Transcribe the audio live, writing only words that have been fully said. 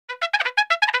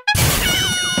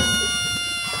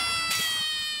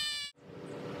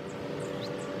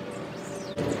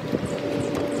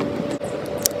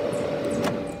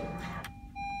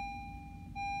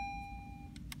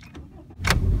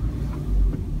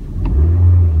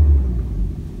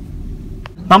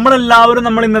നമ്മളെല്ലാവരും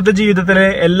നമ്മൾ ഇന്നത്തെ ജീവിതത്തിൽ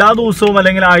എല്ലാ ദിവസവും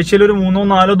അല്ലെങ്കിൽ ആഴ്ചയിൽ ഒരു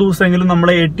 3-4 ദിവസമെങ്കിലും നമ്മൾ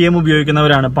ATM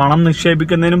ഉപയോഗിക്കുന്നവരാണ്. പണം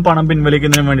നിക്ഷേപിക്കുന്നതിനും പണം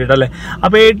പിൻവലിക്കുന്നതിനും വേണ്ടിയിട്ട് അല്ലെ.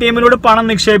 അപ്പൊ ATMിലൂടെ പണം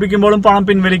നിക്ഷേപിക്കുമ്പോഴും പണം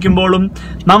പിൻവലിക്കുമ്പോഴും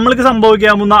നമ്മൾക്ക്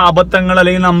സംഭവിക്കാവുന്ന അബദ്ധങ്ങൾ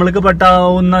അല്ലെങ്കിൽ നമ്മൾക്ക്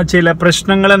പറ്റാവുന്ന ചില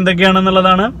പ്രശ്നങ്ങൾ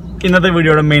എന്തൊക്കെയാണെന്നുള്ളതാണ് ഇന്നത്തെ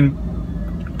വീഡിയോയുടെ മെയിൻ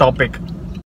ടോപ്പിക്.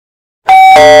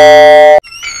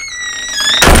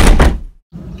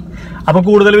 അപ്പൊ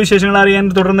കൂടുതൽ വിശേഷങ്ങൾ അറിയാൻ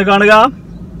തുടർന്ന് കാണുക.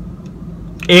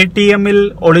 ATMിൽ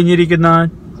ഒളിഞ്ഞിരിക്കുന്ന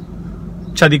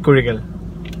ചതിക്കുഴികൾ,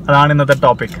 അതാണ് ഇന്നത്തെ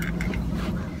ടോപ്പിക്.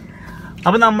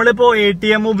 അപ്പൊ നമ്മളിപ്പോ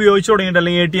ATM ഉപയോഗിച്ച് തുടങ്ങിയിട്ട്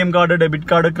അല്ലെങ്കിൽ ATM card, debit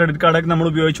card, credit കാർഡൊക്കെ നമ്മൾ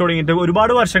ഉപയോഗിച്ച് തുടങ്ങിയിട്ട്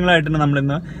ഒരുപാട് വർഷങ്ങളായിട്ടുണ്ട്.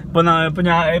 നമ്മളിന്ന്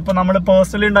ഇപ്പൊ നമ്മൾ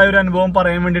പേഴ്സണലി ഉണ്ടായ ഒരു അനുഭവം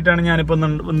പറയാൻ വേണ്ടിയിട്ടാണ് ഞാനിപ്പോ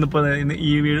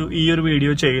ഈ ഒരു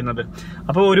വീഡിയോ ചെയ്യുന്നത്.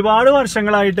 അപ്പൊ ഒരുപാട്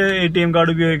വർഷങ്ങളായിട്ട് ATM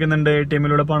കാർഡ് ഉപയോഗിക്കുന്നുണ്ട്,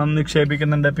 ATMിലൂടെ പണം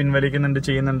നിക്ഷേപിക്കുന്നുണ്ട്, പിൻവലിക്കുന്നുണ്ട്,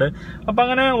 ചെയ്യുന്നുണ്ട്. അപ്പൊ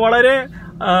അങ്ങനെ വളരെ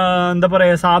എന്താ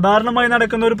പറയാ സാധാരണമായി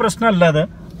നടക്കുന്ന ഒരു പ്രശ്നമല്ല അത്.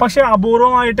 പക്ഷെ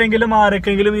അപൂർവമായിട്ടെങ്കിലും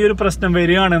ആരൊക്കെങ്കിലും ഈ ഒരു പ്രശ്നം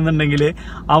വരികയാണെന്നുണ്ടെങ്കിൽ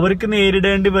അവർക്ക്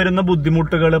നേരിടേണ്ടി വരുന്ന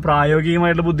ബുദ്ധിമുട്ടുകൾ,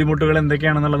 പ്രായോഗികമായിട്ടുള്ള ബുദ്ധിമുട്ടുകൾ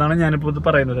എന്തൊക്കെയാണെന്നുള്ളതാണ് ഞാനിപ്പോൾ ഇത്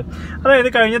പറയുന്നത്. അതായത്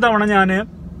കഴിഞ്ഞ തവണ ഞാൻ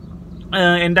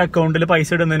എൻ്റെ അക്കൗണ്ടിൽ പൈസ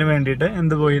ഇടുന്നതിന് വേണ്ടിയിട്ട്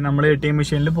നമ്മൾ ATM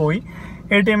മെഷീനിൽ പോയി.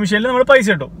 ATM മെഷീനിൽ നമ്മൾ പൈസ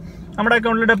ഇട്ടു നമ്മുടെ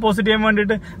അക്കൗണ്ടിൽ ഡെപ്പോസിറ്റ് ചെയ്യാൻ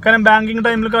വേണ്ടിയിട്ട്. കാരണം ബാങ്കിങ്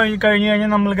ടൈമിൽ കഴിഞ്ഞ് കഴിഞ്ഞാൽ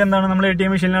നമ്മൾക്ക് എന്താണ്, നമ്മൾ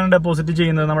ATM മെഷീനിലാണ് ഡെപ്പോസിറ്റ്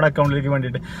ചെയ്യുന്നത് നമ്മുടെ അക്കൗണ്ടിലേക്ക്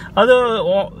വേണ്ടിയിട്ട്. അത്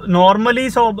നോർമലി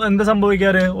എന്താ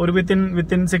സംഭവിക്കാറ്, ഒരു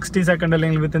വിത്തിൻ 60 സെക്കൻഡ്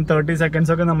അല്ലെങ്കിൽ വിത്തിൻ 30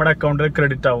 സെക്കൻഡ്സ് ഒക്കെ നമ്മുടെ അക്കൗണ്ടിൽ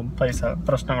ക്രെഡിറ്റ് ആവും പൈസ.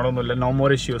 പ്രശ്നങ്ങളൊന്നുമില്ല, നോ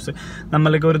മോർ ഇഷ്യൂസ്.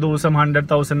 നമ്മൾക്ക് ഒരു ദിവസം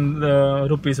 100,000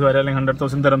 റുപ്പീസ് വരെ അല്ലെങ്കിൽ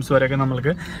 100,000 ദിർഹംസ് വരെയൊക്കെ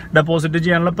നമ്മൾക്ക് ഡെപ്പോസിറ്റ്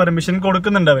ചെയ്യാനുള്ള പെർമിഷൻ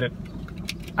കൊടുക്കുന്നുണ്ട് അവർ.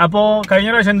 അപ്പോൾ കഴിഞ്ഞ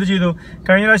പ്രാവശ്യം എന്ത് ചെയ്തു,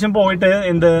 കഴിഞ്ഞ പ്രാവശ്യം പോയിട്ട്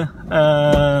എന്ത്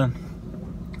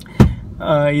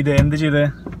ചെയ്ത്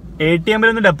ATMിൽ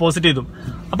ഒന്ന് ഡെപ്പോസിറ്റ് ചെയ്തു.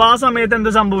 അപ്പൊ ആ സമയത്ത് എന്ത്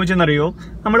സംഭവിച്ചെന്നറിയോ,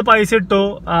 നമ്മൾ പൈസ ഇട്ടു.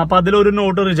 അപ്പൊ അതിലൊരു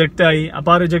നോട്ട് റിജക്റ്റ് ആയി.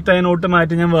 അപ്പൊ ആ റിജക്റ്റ് ആയ നോട്ട്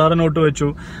മാറ്റി ഞാൻ വേറെ നോട്ട് വെച്ചു.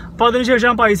 അപ്പൊ അതിനുശേഷം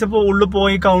ആ പൈസ ഉള്ളിൽ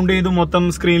പോയി കൗണ്ട് ചെയ്തു. മൊത്തം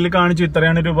സ്ക്രീനിൽ കാണിച്ചു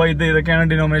ഇത്രയാണ് രൂപ, ഇതൊക്കെയാണ്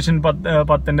ഡിനോമിനേഷൻ,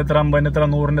 10ന്റെ ഇത്ര, 50ന്റെ ഇത്ര,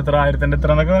 100ന്റെ ഇത്ര, 1000ന്റെ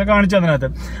ഇത്ര എന്നൊക്കെ കാണിച്ചു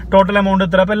അതിനകത്ത്. ടോട്ടൽ എമൗണ്ട്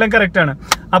ഇത്ര. അപ്പൊ എല്ലാം കറക്റ്റ് ആണ്.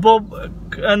 അപ്പോ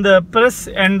പ്രസ്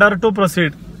എൻറ്റർ ടു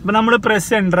പ്രൊസീഡ്. അപ്പൊ നമ്മൾ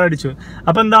പ്രസ് എൻറ്റർ അടിച്ചു.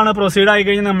 അപ്പൊ എന്താണ്, പ്രൊസീഡ് ആയി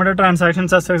കഴിഞ്ഞാൽ നമ്മുടെ ട്രാൻസാക്ഷൻ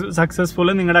സക്സസ്ഫുൾ,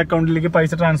 നിങ്ങളുടെ അക്കൗണ്ടിലേക്ക്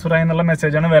പൈസ ട്രാൻസ്ഫർ ആയി എന്നുള്ള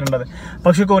മെസ്സേജാണ് വരേണ്ടത്.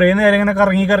 പക്ഷെ കുറേ നേരം ഇങ്ങനെ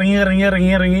കറങ്ങി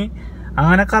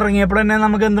അങ്ങനെ കറങ്ങിയപ്പോൾ തന്നെ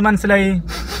നമുക്ക് എന്ത് മനസ്സിലായി,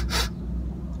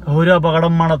 ഒരു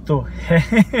അപകടം മണത്തു.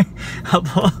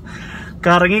 അപ്പോ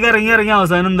കറങ്ങി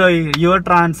അവസാനം എന്തായി, your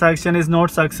transaction is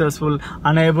not successful,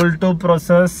 unable to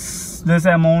process this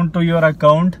amount to your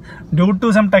account due to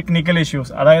some technical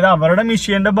issues. അതായത് അവരുടെ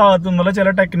മെഷീന്റെ ഭാഗത്തു നിന്നുള്ള ചില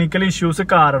ടെക്നിക്കൽ ഇഷ്യൂസ്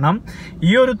കാരണം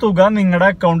ഈ ഒരു തുക നിങ്ങളുടെ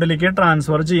അക്കൗണ്ടിലേക്ക്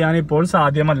ട്രാൻസ്ഫർ ചെയ്യാൻ ഇപ്പോൾ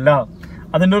സാധ്യമല്ല.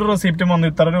 അതിൻ്റെ ഒരു റെസിപ്റ്റും വന്നു,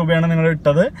 ഇത്ര രൂപയാണ് നിങ്ങൾ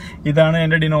ഇട്ടത്, ഇതാണ്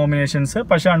എൻ്റെ ഡിനോമിനേഷൻസ്,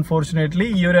 പക്ഷെ അൺഫോർച്ചുനേറ്റ്ലി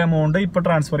ഈ ഒരു എമൗണ്ട് ഇപ്പോൾ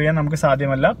ട്രാൻസ്ഫർ ചെയ്യാൻ നമുക്ക്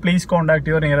സാധ്യമല്ല. Please contact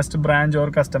your nearest branch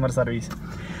or customer service.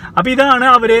 അപ്പൊ ഇതാണ്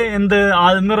അവര്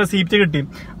അതിന് റെസിപ്റ്റ് കിട്ടി.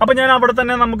 അപ്പൊ ഞാൻ അവിടെ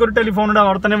തന്നെ, നമുക്കൊരു ടെലിഫോൺ ഉണ്ട്,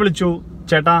 അവിടെ തന്നെ വിളിച്ചു,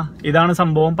 ചേട്ടാ ഇതാണ്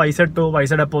സംഭവം, പൈസ ഇട്ടു,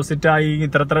 പൈസ ഡെപ്പോസിറ്റ് ആയി,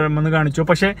 ഇത്ര എന്ന് കാണിച്ചു.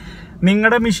 പക്ഷെ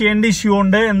നിങ്ങളുടെ മെഷീന്റെ ഇഷ്യൂ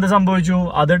കൊണ്ട് എന്ത് സംഭവിച്ചു,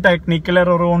 അത് ടെക്നിക്കൽ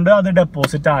എറർ കൊണ്ട് അത്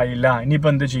ഡെപ്പോസിറ്റ് ആയില്ല, ഇനിയിപ്പോ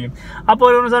എന്ത് ചെയ്യും?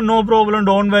 അപ്പോൾ sir no problem,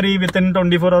 don't worry, within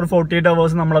 24 or 48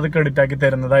 hours നമ്മളത് ക്രെഡിറ്റ് ആക്കി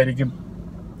തരുന്നതായിരിക്കും.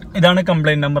 ഇതാണ്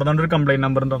കംപ്ലൈന്റ് നമ്പർ. അതുകൊണ്ട് ഒരു കംപ്ലൈന്റ്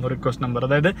നമ്പർ തന്നു, റിക്വസ്റ്റ് നമ്പർ,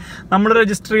 അതായത് നമ്മൾ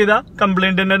രജിസ്റ്റർ ചെയ്ത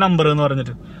കംപ്ലൈന്റിന്റെ നമ്പർ എന്ന്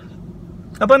പറഞ്ഞിട്ട്.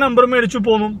 അപ്പൊ നമ്പർ മേടിച്ചു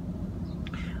പോന്നു.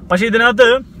 പക്ഷെ ഇതിനകത്ത്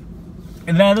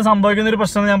സംഭവിക്കുന്ന ഒരു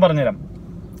പ്രശ്നം ഞാൻ പറഞ്ഞുതരാം.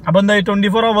 അപ്പൊ എന്തായി,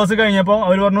 24 hours കഴിഞ്ഞപ്പോൾ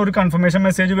അവർ പറഞ്ഞു ഒരു കൺഫർമേഷൻ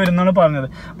മെസ്സേജ് വരുന്നതാണ് പറഞ്ഞത്.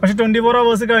 പക്ഷെ 24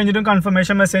 hours കഴിഞ്ഞിട്ടും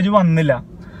കൺഫർമേഷൻ മെസ്സേജ് വന്നില്ല.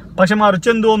 പക്ഷെ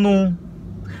മറിച്ച് എന്ത് വന്നു,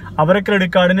 അവരെ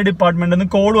ക്രെഡിറ്റ് കാർഡിന്റെ ഡിപ്പാർട്ട്മെന്റിൽ നിന്ന്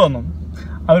കോൾ വന്നു.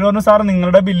 അവർ പറഞ്ഞു, സാർ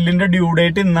നിങ്ങളുടെ ബില്ലിന്റെ ഡ്യൂ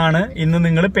ഡേറ്റ് ഇന്നാണ്, ഇന്ന്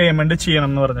നിങ്ങൾ പേയ്മെന്റ് ചെയ്യണം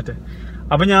എന്ന് പറഞ്ഞിട്ട്.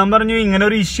 അപ്പൊ ഞാൻ പറഞ്ഞു, ഇങ്ങനെ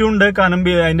ഒരു ഇഷ്യൂ ഉണ്ട്, കാരണം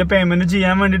അതിന്റെ പേയ്മെന്റ്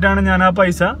ചെയ്യാൻ വേണ്ടിയിട്ടാണ് ഞാൻ ആ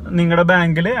പൈസ നിങ്ങളുടെ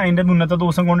ബാങ്കിൽ അതിന്റെ മുന്നത്തെ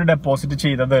ദിവസം കൊണ്ട് ഡെപ്പോസിറ്റ്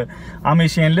ചെയ്തത്. ആ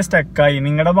മെഷീനിൽ സ്റ്റക്കായി,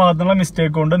 നിങ്ങളുടെ ഭാഗത്തുനിന്നുള്ള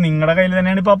മിസ്റ്റേക്ക് കൊണ്ട്, നിങ്ങളുടെ കയ്യിൽ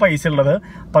തന്നെയാണ് ഇപ്പൊ ആ പൈസ ഉള്ളത്,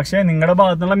 പക്ഷെ നിങ്ങളുടെ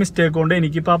ഭാഗത്തുനിന്നുള്ള മിസ്റ്റേക്ക് കൊണ്ട്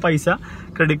എനിക്കിപ്പോ ആ പൈസ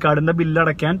ക്രെഡിറ്റ് കാർഡിന്റെ ബില്ല്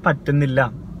അടയ്ക്കാൻ പറ്റുന്നില്ല.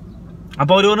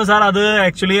 അപ്പൊ അവർ പറഞ്ഞു, സാർ അത്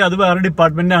ആക്ച്വലി അത് വേറെ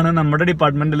ഡിപ്പാർട്ട്മെന്റ് ആണ്, നമ്മുടെ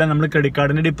ഡിപ്പാർട്ട്മെന്റ് അല്ല, നമ്മൾ ക്രെഡിറ്റ്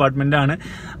കാർഡിന്റെ ഡിപ്പാർട്ട്മെന്റ് ആണ്.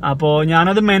 അപ്പോൾ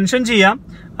ഞാനത് മെൻഷൻ ചെയ്യാം,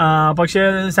 പക്ഷെ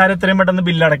സാർ എത്രയും പെട്ടെന്ന്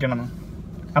ബില്ല് അടയ്ക്കണം.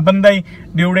 അപ്പൊ എന്തായി,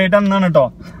 ഡ്യൂ ഡേറ്റ് അന്നാണ് കേട്ടോ.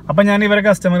 അപ്പൊ ഞാൻ ഇവരെ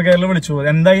കസ്റ്റമർ കെയറിൽ വിളിച്ചു,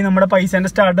 എന്തായി നമ്മുടെ പൈസന്റെ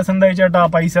സ്റ്റാറ്റസ് എന്തായി ചേട്ടാ,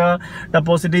 പൈസ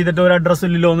ഡെപ്പോസിറ്റ് ചെയ്തിട്ട് ഒരു അഡ്രസ്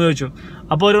ഇല്ലല്ലോ എന്ന് ചോദിച്ചു.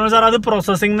 അപ്പോൾ ഒരു സാർ അത്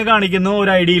പ്രോസസിംഗ് കാണിക്കുന്നു,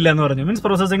 ഒരു ഐഡിയ ഇല്ല എന്ന് പറഞ്ഞു. മീൻസ്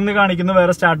പ്രോസസിംഗ് കാണിക്കുന്നു,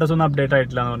 വേറെ സ്റ്റാറ്റസ് ഒന്നും അപ്ഡേറ്റ്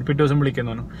ആയിട്ടില്ല എന്ന് പറഞ്ഞു. പിറ്റേ ദിവസം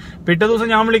വിളിക്കുന്നു. പിറ്റേ ദിവസം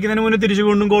ഞാൻ വിളിക്കുന്നതിന് മുന്നേ തിരിച്ചു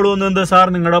കൊണ്ടും കോൾ വന്നത്, സാർ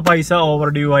നിങ്ങളുടെ പൈസ ഓവർ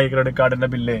ഡ്യൂ ആയി, ക്രെഡിറ്റ് കാർഡിന്റെ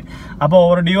ബില്ല്. അപ്പൊ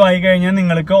ഓവർ ഡ്യൂ ആയി കഴിഞ്ഞാൽ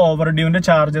നിങ്ങൾക്ക് ഓവർ ഡ്യൂവിന്റെ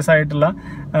ചാർജസ് ആയിട്ടുള്ള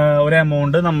ഒരു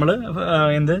എമൗണ്ട് നമ്മൾ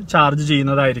ചാർജ്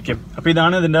ചെയ്യുന്നതായിരിക്കും. അപ്പൊ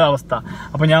ഇതാണ് ഇതിന്റെ അവസ്ഥ.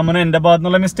 അപ്പൊ ഞാൻ പറഞ്ഞു, എന്റെ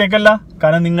ഭാഗത്തുനിന്നുള്ള മിസ്റ്റേക്ക് അല്ല,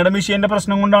 കാരണം നിങ്ങളുടെ മെഷീന്റെ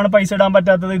പ്രശ്നം കൊണ്ടാണ് പൈസ ഇടാൻ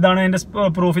പറ്റാത്തത്, ഇതാണ് എന്റെ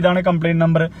പ്രൂഫ്, ഇതാണ് കംപ്ലൈന്റ്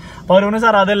നമ്പർ. അപ്പൊ അവരോട്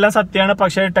സാർ അതെല്ലാം സത്യമാണ്,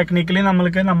 പക്ഷേ ടെക്നിക്കലി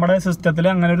നമ്മൾക്ക് നമ്മുടെ സിസ്റ്റത്തിൽ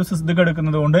അങ്ങനെ ഒരു സിസ്റ്റം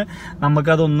കിടക്കുന്നത് കൊണ്ട്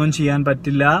നമുക്ക് അതൊന്നും ചെയ്യാൻ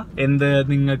പറ്റില്ല,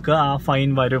 നിങ്ങൾക്ക് ആ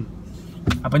ഫൈൻ വരും.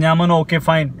 അപ്പം ഞാൻ പറഞ്ഞു ഓക്കെ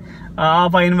ഫൈൻ, ആ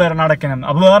ഫൈൻ വരണം അടയ്ക്കണം.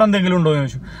 അപ്പോൾ വേറെ എന്തെങ്കിലും ഉണ്ടോ എന്ന്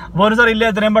ചോദിച്ചു. അപ്പോൾ ഒരു സാർ ഇല്ല,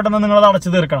 എത്രയും പെട്ടെന്ന് നിങ്ങളത് അടച്ചു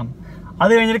തീർക്കണം.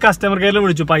 അത് കഴിഞ്ഞിട്ട് കസ്റ്റമർ കെയറിൽ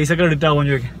വിളിച്ചു പൈസ ക്രെഡിറ്റ്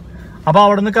ആവുമെന്ന് ചോദിക്കാം. അപ്പോൾ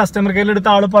അവിടെ നിന്ന് കസ്റ്റമർ കെയറിൽ എടുത്ത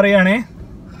ആൾ പറയുകയാണേ,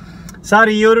 സാർ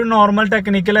ഈ ഒരു നോർമൽ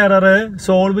ടെക്നിക്കൽ എറർ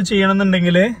സോൾവ്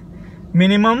ചെയ്യണമെന്നുണ്ടെങ്കിൽ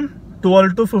മിനിമം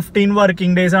 12 to 15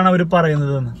 വർക്കിംഗ് ഡേയ്സ് ആണ് അവർ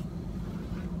പറയുന്നത് എന്ന്.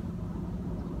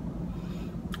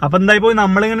 അപ്പം എന്തായി പോയി,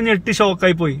 നമ്മളിങ്ങനെ ഞെട്ടി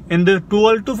ഷോക്കായി പോയി. എന്ത്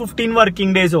 12 to 15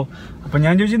 വർക്കിംഗ് ഡേയ്സോ? അപ്പം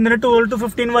ഞാൻ ചോദിച്ചു ഇതിന് 12 to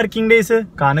 15 വർക്കിംഗ് ഡേയ്സ്?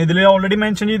 കാരണം ഇതിൽ ഓൾറെഡി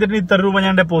മെൻഷൻ ചെയ്തിട്ടുണ്ട് ഇത്ര രൂപ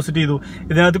ഞാൻ ഡെപ്പോസിറ്റ് ചെയ്തു,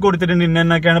 ഇതിനകത്ത് കൊടുത്തിട്ടുണ്ട്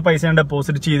ഇന്നൊക്കെയാണ് പൈസ ഞാൻ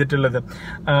ഡെപ്പോസിറ്റ് ചെയ്തിട്ടുള്ളത്.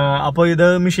 അപ്പോൾ ഇത്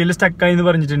മെഷീനിൽ സ്റ്റക്കായി എന്ന്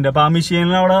പറഞ്ഞിട്ടുണ്ട്. അപ്പോൾ ആ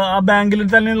മെഷീനിൽ അവിടെ ആ ബാങ്കിൽ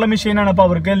തന്നെയുള്ള മെഷീനാണ്. അപ്പോൾ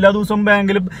അവർക്ക് എല്ലാ ദിവസവും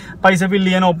ബാങ്കിൽ പൈസ ഫില്ല്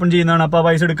ചെയ്യാൻ ഓപ്പൺ ചെയ്യുന്നതാണ്, അപ്പോൾ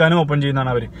പൈസ എടുക്കാനും ഓപ്പൺ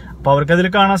ചെയ്യുന്നതാണ് അവർ. അപ്പോൾ അവർക്ക് അതിൽ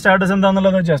കാണാൻ സ്റ്റാറ്റസ്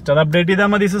എന്താണെന്നുള്ളത് ജസ്റ്റ് അത് അപ്ഡേറ്റ്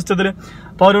ചെയ്താൽ മതി സിസ്റ്റത്തിൽ.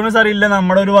 അപ്പോൾ അവരോട് സാർ ഇല്ല,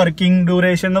 നമ്മുടെ ഒരു വർക്കിംഗ്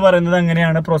ഡ്യൂറേഷൻ എന്ന് പറയുന്നത്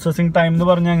അങ്ങനെയാണ്, പ്രോസസ്സിംഗ് ടൈം എന്ന്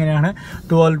പറഞ്ഞാൽ അങ്ങനെയാണ്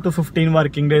 12 to 15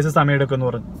 വർക്കിംഗ് ഡേയ്സ് സമയം എടുക്കുമെന്ന്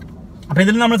പറഞ്ഞു. അപ്പം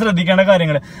ഇതിൽ നമ്മൾ ശ്രദ്ധിക്കേണ്ട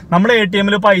കാര്യങ്ങൾ, നമ്മൾ ATM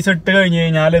പൈസ ഇട്ട് കഴിഞ്ഞ്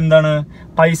കഴിഞ്ഞാൽ എന്താണ്,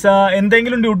 പൈസ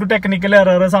എന്തെങ്കിലും ഡ്യൂ ടു ടെക്നിക്കൽ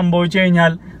എറർ സംഭവിച്ചു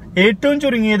കഴിഞ്ഞാൽ ഏറ്റവും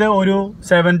ചുരുങ്ങിയത് ഒരു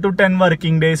 7 to 10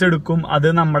 വർക്കിംഗ് ഡേയ്സ് എടുക്കും അത്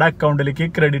നമ്മുടെ അക്കൗണ്ടിലേക്ക്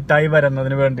ക്രെഡിറ്റ് ആയി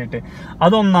വരുന്നതിന് വേണ്ടിയിട്ട്.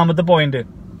 അത് ഒന്നാമത്തെ പോയിന്റ്.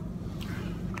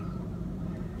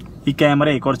 ഈ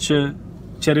ക്യാമറയെ കുറച്ച്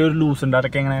ചെറിയൊരു ലൂസ് ഉണ്ട്,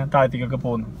 അതൊക്കെ ഇങ്ങനെ താഴത്തേക്കൊക്കെ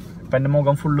പോകുന്നു. അപ്പം എൻ്റെ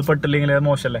മുഖം ഫുള്ള് പെട്ടില്ലെങ്കിൽ അത്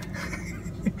മോശമല്ലേ.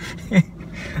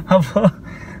 അപ്പോൾ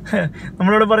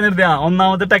നമ്മളോട് പറഞ്ഞിരുത്തി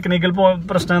ഒന്നാമത്തെ ടെക്നിക്കൽ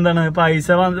പ്രശ്നം എന്താണ്, പൈസ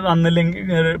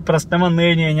വന്നില്ലെങ്കിൽ പ്രശ്നം വന്നു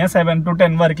കഴിഞ്ഞ് കഴിഞ്ഞാൽ 7 to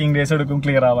 10 വർക്കിംഗ് ഡേയ്സ് എടുക്കും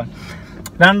ക്ലിയർ ആവാൻ.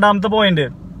 രണ്ടാമത്തെ പോയിന്റ്,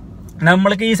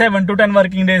 നമ്മൾക്ക് ഈ 7 to 10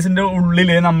 വർക്കിംഗ് ഡേയ്സിന്റെ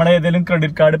ഉള്ളിൽ നമ്മുടെ ഏതെങ്കിലും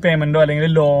ക്രെഡിറ്റ് കാർഡ് പേയ്മെന്റോ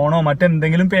അല്ലെങ്കിൽ ലോണോ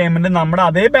മറ്റെന്തെങ്കിലും പേയ്മെന്റ് നമ്മുടെ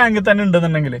അതേ ബാങ്കിൽ തന്നെ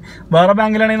ഉണ്ടെന്നുണ്ടെങ്കിൽ, വേറെ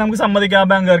ബാങ്കിലാണെങ്കിൽ നമുക്ക് സമ്മതിക്കാം, ആ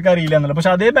ബാങ്കുകാർക്ക് അറിയില്ല എന്നല്ല,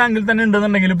 പക്ഷെ അതേ ബാങ്കിൽ തന്നെ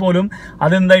ഉണ്ടെന്നുണ്ടെങ്കിൽ പോലും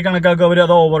അതെന്തായി കണക്കാക്കും, അവർ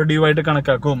അത് ഓവർ ഡ്യൂ ആയിട്ട്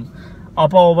കണക്കാക്കും.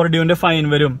 അപ്പോൾ ഓവർ ഡ്യൂവിന്റെ ഫൈൻ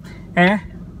വരും.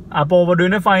 അപ്പോൾ ഓവർ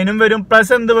ഡ്യൂവിന്റെ ഫൈനും വരും,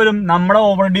 പ്ലസ് എന്ത് വരും, നമ്മുടെ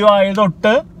ഓവർ ഡ്യൂ ആയ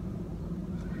തൊട്ട്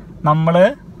നമ്മള്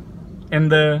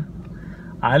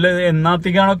അതിൽ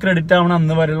എന്നാത്തേക്കാണോ ക്രെഡിറ്റ് ആവണം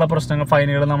അന്ന് വരെയുള്ള പ്രശ്നങ്ങൾ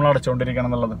ഫൈനുകൾ നമ്മൾ അടച്ചുകൊണ്ടിരിക്കണം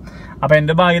എന്നുള്ളത്. അപ്പൊ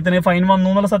എന്റെ ഭാഗ്യത്തിന് ഫൈൻ വന്നു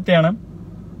എന്നുള്ള സത്യമാണ്.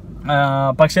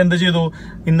 പക്ഷെ എന്ത് ചെയ്തു,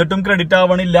 എന്നിട്ടും ക്രെഡിറ്റ്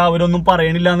ആവണില്ല, അവരൊന്നും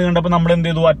പറയണില്ല എന്ന് കണ്ടപ്പോൾ നമ്മൾ എന്ത്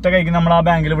ചെയ്തു, ഒറ്റ കൈക്ക് നമ്മൾ ആ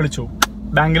ബാങ്കിൽ വിളിച്ചു.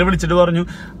 ബാങ്കിൽ വിളിച്ചിട്ട് പറഞ്ഞു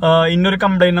ഇന്നൊരു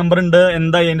കംപ്ലൈന്റ് നമ്പർ ഉണ്ട്,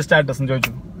 എന്തായി അതിന്റെ സ്റ്റാറ്റസ് എന്ന്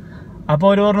ചോദിച്ചു. അപ്പോൾ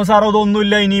അവർ പറഞ്ഞു സാർ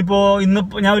അതൊന്നുമില്ല, ഇനിയിപ്പോ ഇന്ന്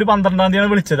ഞാൻ ഒരു 12-ാം തീയതിയാണ്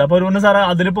വിളിച്ചത്. അപ്പോൾ അവർ പറഞ്ഞു സാർ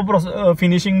അതിലിപ്പോ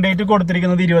ഫിനിഷിംഗ് ഡേറ്റ്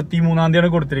കൊടുത്തിരിക്കുന്നത് 23-ാം തീയതിയാണ്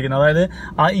കൊടുത്തിരിക്കുന്നത്, അതായത്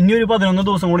ഇനി ഒരു 11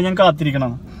 ദിവസം കൂടി ഞാൻ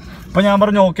കാത്തിരിക്കണം. അപ്പോൾ ഞാൻ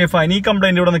പറഞ്ഞു ഓക്കെ ഫൈൻ, ഈ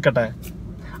കംപ്ലൈന്റ് ഇവിടെ നിൽക്കട്ടെ,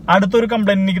 അടുത്തൊരു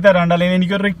കംപ്ലൈന്റ് എനിക്ക് തരാണ്ട് അല്ലെങ്കിൽ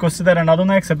എനിക്കൊരു റിക്വസ്റ്റ് തരാണ്ട്,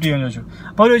 അതൊന്ന് അക്സെപ്റ്റ് ചെയ്യാൻ ചോദിച്ചു.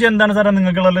 അപ്പോൾ അവർ ചോദിച്ചു എന്താണ് സാറേ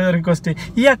നിങ്ങൾക്കുള്ള റിക്വസ്റ്റ്,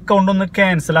 ഈ അക്കൗണ്ട് ഒന്ന്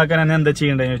ക്യാൻസൽ ആക്കാൻ ഞാൻ എന്താ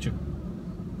ചെയ്യേണ്ടതെന്ന് ചോദിച്ചു.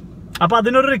 അപ്പോൾ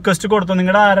അതിനൊരു റിക്വസ്റ്റ് കൊടുത്തു,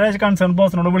 നിങ്ങളുടെ ആരെ കൺസേൺ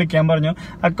പേഴ്സണോട് വിളിക്കാൻ പറഞ്ഞു,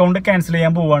 അക്കൗണ്ട് ക്യാൻസൽ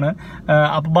ചെയ്യാൻ പോവാണ്,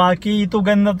 അപ്പോൾ ബാക്കി ഈ തുക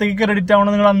എന്നത്തേക്ക് ക്രെഡിറ്റ്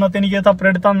ആവണം, നിങ്ങൾ അന്നത്തെ എനിക്ക്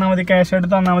സെപ്പറേറ്റ് തന്നാൽ മതി, ക്യാഷ് ആയിട്ട്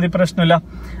തന്നാൽ മതി, പ്രശ്നമില്ല.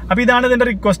 അപ്പോൾ ഇതാണ് ഇതിന്റെ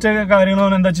റിക്വസ്റ്റ്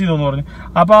കാര്യങ്ങൾ എന്താ ചെയ്തോന്ന് പറഞ്ഞു.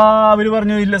 അപ്പോൾ അവർ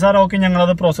പറഞ്ഞു ഇല്ല സാർ ഓക്കെ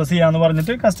ഞങ്ങളത് പ്രോസസ്സ് ചെയ്യാന്ന്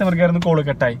പറഞ്ഞിട്ട് കസ്റ്റമർ കെയറിൽ നിന്ന് കോള്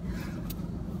കട്ടായി.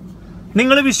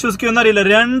 നിങ്ങൾ വിശ്വസിക്കുമെന്നറിയില്ല,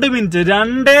 2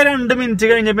 മിനിറ്റ്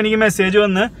കഴിഞ്ഞപ്പോൾ എനിക്ക് മെസ്സേജ്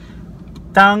വന്ന്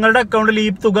താങ്കളുടെ അക്കൗണ്ടിൽ ഈ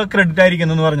തുക ക്രെഡിറ്റ്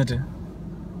ആയിരിക്കുന്നു എന്ന് പറഞ്ഞിട്ട്,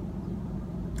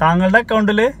 താങ്കളുടെ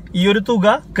അക്കൗണ്ടിൽ ഈ ഒരു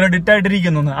തുക ക്രെഡിറ്റ്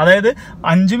ആയിട്ടിരിക്കുന്നു. അതായത്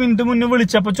 5 മിനിറ്റ് മുന്നേ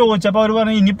വിളിച്ചപ്പോൾ ചോദിച്ചപ്പോൾ അവർ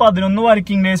പറഞ്ഞു ഇനി 11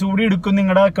 വർക്കിംഗ് ഡേയ്സ് കൂടി എടുക്കും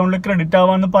നിങ്ങളുടെ അക്കൗണ്ടിൽ ക്രെഡിറ്റ്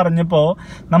ആവാന്ന് പറഞ്ഞപ്പോൾ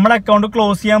നമ്മുടെ അക്കൗണ്ട്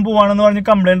ക്ലോസ് ചെയ്യാൻ പോവാണെന്ന് പറഞ്ഞ്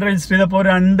കംപ്ലൈന്റ് രജിസ്റ്റർ ചെയ്തപ്പോൾ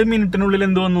 2 മിനിറ്റിനുള്ളിൽ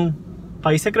എന്ത് വന്നു,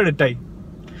 പൈസ ക്രെഡിറ്റ് ആയി.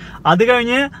 അത്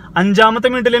കഴിഞ്ഞ്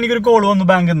 5-ാമത്തെ മിനിറ്റിൽ എനിക്കൊരു കോൾ വന്നു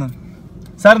ബാങ്കിൽ നിന്ന്,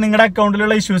 സാർ നിങ്ങളുടെ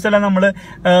അക്കൗണ്ടിലുള്ള ഇഷ്യൂസ് എല്ലാം നമ്മൾ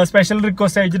സ്പെഷ്യൽ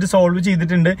റിക്വസ്റ്റ് അയച്ചിട്ട് സോൾവ്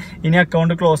ചെയ്തിട്ടുണ്ട്, ഇനി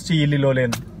അക്കൗണ്ട് ക്ലോസ് ചെയ്യില്ലല്ലോ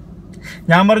എന്ന്.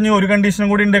 ഞാൻ പറഞ്ഞു ഒരു കണ്ടീഷനും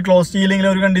കൂടി ഉണ്ട്, ക്ലോസ് ചെയ്യില്ലെങ്കിൽ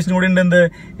ഒരു കണ്ടീഷനും കൂടി ഉണ്ട്, എന്ത്,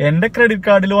 എന്റെ ക്രെഡിറ്റ്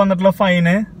കാർഡിൽ വന്നിട്ടുള്ള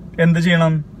ഫൈന് എന്ത്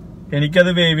ചെയ്യണം, എനിക്കത്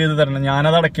വേവ് ചെയ്ത് തരണം,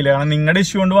 ഞാനത് അടക്കില്ല, കാരണം നിങ്ങളുടെ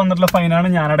ഇഷ്യൂ കൊണ്ട് വന്നിട്ടുള്ള ഫൈനാണ്,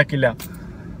 ഞാൻ അടക്കില്ല.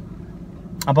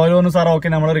 അപ്പോൾ അവർ പറഞ്ഞു സാർ ഓക്കെ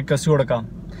നമ്മൾ റിക്വസ്റ്റ് കൊടുക്കാം.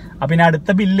 അപ്പം ഇനി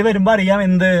അടുത്ത ബില്ല് വരുമ്പോൾ അറിയാം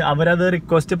എന്ത്, അവരത്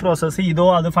റിക്വസ്റ്റ് പ്രോസസ്സ് ചെയ്തോ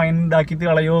അത് ഫൈൻ ഇതാക്കി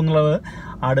കളയോ എന്നുള്ളത്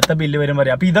അടുത്ത ബില്ല് വരുമ്പോൾ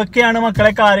അറിയാം. അപ്പം ഇതൊക്കെയാണ്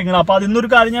മക്കളെ കാര്യങ്ങൾ. അപ്പോൾ അതിന്നൊരു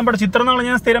കാര്യം ഞാൻ പഠിച്ചു, ഇത്ര നാൾ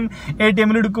ഞാൻ സ്ഥിരം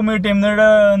ATM എടുക്കും, ATM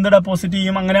എന്ത് ഡെപ്പോസിറ്റ്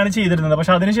ചെയ്യും, അങ്ങനെയാണ് ചെയ്തിരുന്നത്.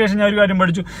 പക്ഷെ അതിനുശേഷം ഞാൻ ഒരു കാര്യം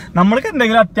പഠിച്ചു, നമ്മൾക്ക്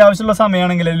എന്തെങ്കിലും അത്യാവശ്യമുള്ള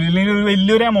സമയമാണെങ്കിൽ അല്ലെങ്കിൽ ഒരു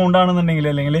വലിയൊരു എമൗണ്ട് ആണെന്നുണ്ടെങ്കിൽ,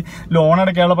 അല്ലെങ്കിൽ ലോൺ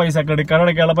അടയ്ക്കാനുള്ള പൈസ, ക്രെഡിറ്റ് കാർഡ്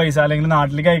അടയ്ക്കാനുള്ള പൈസ, അല്ലെങ്കിൽ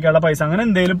നാട്ടിലേക്ക് അയക്കാനുള്ള പൈസ, അങ്ങനെ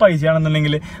എന്തെങ്കിലും പൈസ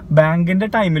ആണെന്നുണ്ടെങ്കിൽ ബാങ്കിന്റെ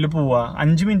ടൈമിൽ പോവുക,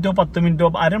 5 മിനിറ്റോ 10 മിനിറ്റോ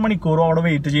അരമണിക്കൂറോ അവിടെ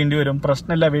വെയിറ്റ് ചെയ്യേണ്ടി വരും,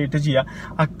 പ്രശ്നമില്ല, വെയിറ്റ് ചെയ്യുക,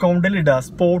 അക്കൗണ്ടിൽ ഇടുക,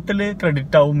 സ്പോട്ടിൽ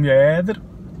ക്രെഡിറ്റ് ആവും,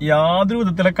 യാതൊരു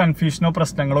വിധത്തിലെ കൺഫ്യൂഷനോ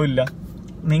പ്രശ്നങ്ങളോ ഇല്ല.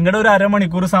 നിങ്ങളുടെ ഒരു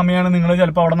അരമണിക്കൂർ സമയമാണ് നിങ്ങൾ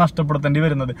ചിലപ്പോൾ അവിടെ നഷ്ടപ്പെടുത്തേണ്ടി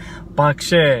വരുന്നത്.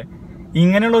 പക്ഷേ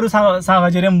ഇങ്ങനെയുള്ള ഒരു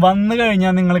സാഹചര്യം വന്നു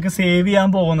കഴിഞ്ഞാൽ നിങ്ങൾക്ക് സേവ് ചെയ്യാൻ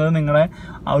പോകുന്നത് നിങ്ങളെ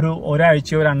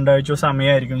ഒരാഴ്ചയോ 2 ആഴ്ചയോ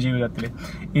സമയമായിരിക്കും ജീവിതത്തിൽ.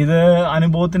 ഇത്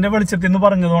അനുഭവത്തിന്റെ വെളിച്ചത്തിൽ നിന്ന്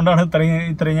പറഞ്ഞതുകൊണ്ടാണ്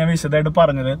ഇത്രയും ഞാൻ വിശദമായിട്ട്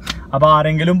പറഞ്ഞത്. അപ്പോൾ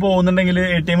ആരെങ്കിലും പോകുന്നുണ്ടെങ്കിൽ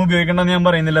ATM ഉപയോഗിക്കേണ്ടെന്ന് ഞാൻ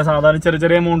പറയുന്നില്ല. സാധാരണ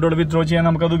ചെറിയ എമൗണ്ടുകൾ വിത്ഡ്രോ ചെയ്യാൻ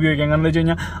നമുക്കത് ഉപയോഗിക്കാം. കാരണം എന്താ വെച്ച്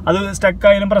കഴിഞ്ഞാൽ അത് സ്റ്റക്ക്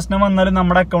ആയാലും പ്രശ്നം വന്നാലും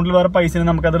നമ്മുടെ അക്കൗണ്ടിൽ വേറെ പൈസ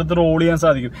നമുക്കതെടുത്ത് റോൾ ചെയ്യാൻ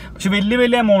സാധിക്കും. പക്ഷെ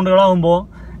വലിയ എമൗണ്ടുകളാകുമ്പോൾ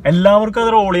എല്ലാവർക്കും അത്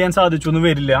റോൾ ചെയ്യാൻ സാധിച്ചു എന്ന്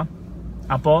വരില്ല.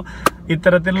 അപ്പോൾ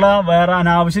ഇത്തരത്തിലുള്ള വേറെ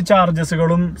അനാവശ്യ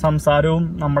ചാർജസുകളും സംസാരവും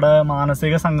നമ്മുടെ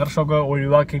മാനസിക സംഘർഷമൊക്കെ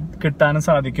ഒഴിവാക്കി കിട്ടാനും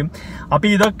സാധിക്കും. അപ്പോൾ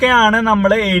ഇതൊക്കെയാണ്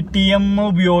നമ്മൾ ATM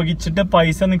ഉപയോഗിച്ചിട്ട്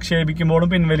പൈസ നിക്ഷേപിക്കുമ്പോഴും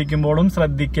പിൻവലിക്കുമ്പോഴും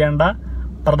ശ്രദ്ധിക്കേണ്ട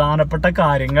പ്രധാനപ്പെട്ട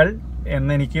കാര്യങ്ങൾ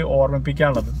എന്നെനിക്ക്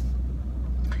ഓർമ്മിപ്പിക്കാനുള്ളത്.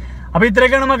 അപ്പോൾ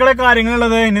ഇത്രയൊക്കെയാണ് മക്കളെ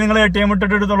കാര്യങ്ങളുള്ളത്. ഇനി നിങ്ങൾ ATM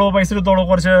ഇട്ടിട്ട് എടുത്തോളൂ, പൈസ എടുത്തോളൂ,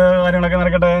 കുറച്ച് കാര്യങ്ങളൊക്കെ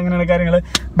നടക്കട്ടെ. അങ്ങനെയുള്ള കാര്യങ്ങൾ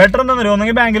ബെറ്റർ എന്താണെന്ന് അറിയുമോ,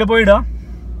 ഒന്നെങ്കിൽ ബാങ്കിൽ പോയി ഇടാം.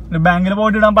 ബാങ്കിൽ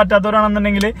പോയിട്ട് ഇടാൻ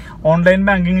പറ്റാത്തവരാണെന്നുണ്ടെങ്കിൽ ഓൺലൈൻ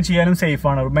ബാങ്കിങ് ചെയ്യാനും സേഫ്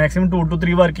ആണ്. മാക്സിമം 2 to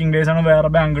 3 വർക്കിംഗ് ഡേയ്സ് ആണ് വേറെ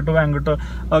ബാങ്ക് ടു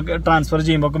ഒക്കെ ട്രാൻസ്ഫർ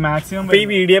ചെയ്യുമ്പോൾ മാക്സിമം. ഈ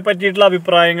വീഡിയോയെ പറ്റിയിട്ടുള്ള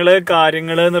അഭിപ്രായങ്ങൾ,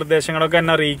 കാര്യങ്ങൾ, നിർദ്ദേശങ്ങളൊക്കെ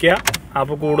എന്നെ അറിയിക്കുക.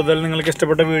 അപ്പോൾ കൂടുതൽ നിങ്ങൾക്ക്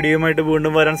ഇഷ്ടപ്പെട്ട വീഡിയോയുമായിട്ട്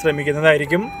വീണ്ടും വരാൻ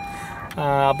ശ്രമിക്കുന്നതായിരിക്കും.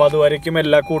 അപ്പോൾ അതുവരയ്ക്കും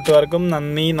എല്ലാ കൂട്ടുകാർക്കും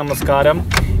നന്ദി, നമസ്കാരം.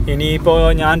 ഇനിയിപ്പോൾ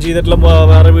ഞാൻ ചെയ്തിട്ടുള്ള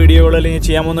വേറെ വീഡിയോകൾ അല്ലെങ്കിൽ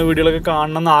ചെയ്യാൻ പോകുന്ന വീഡിയോകളൊക്കെ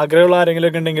കാണണമെന്ന് ആഗ്രഹമുള്ള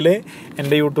ആരെങ്കിലുമൊക്കെ ഉണ്ടെങ്കിൽ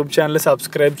എൻ്റെ യൂട്യൂബ് ചാനൽ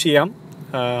സബ്സ്ക്രൈബ് ചെയ്യാം.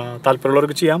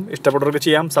 താല്പര്യമുള്ളവർക്ക് ചെയ്യാം, ഇഷ്ടപ്പെട്ടവർക്ക്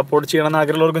ചെയ്യാം, സപ്പോർട്ട് ചെയ്യണമെന്ന്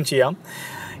ആഗ്രഹമുള്ളവർക്കും ചെയ്യാം.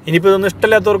 ഇനിയിപ്പോൾ ഇതൊന്നും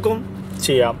ഇഷ്ടമില്ലാത്തവർക്കും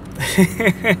ചെയ്യാം.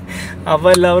 അപ്പോൾ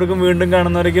എല്ലാവർക്കും വീണ്ടും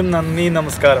കാണുന്നവരേക്കും നന്ദി,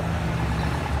 നമസ്കാരം.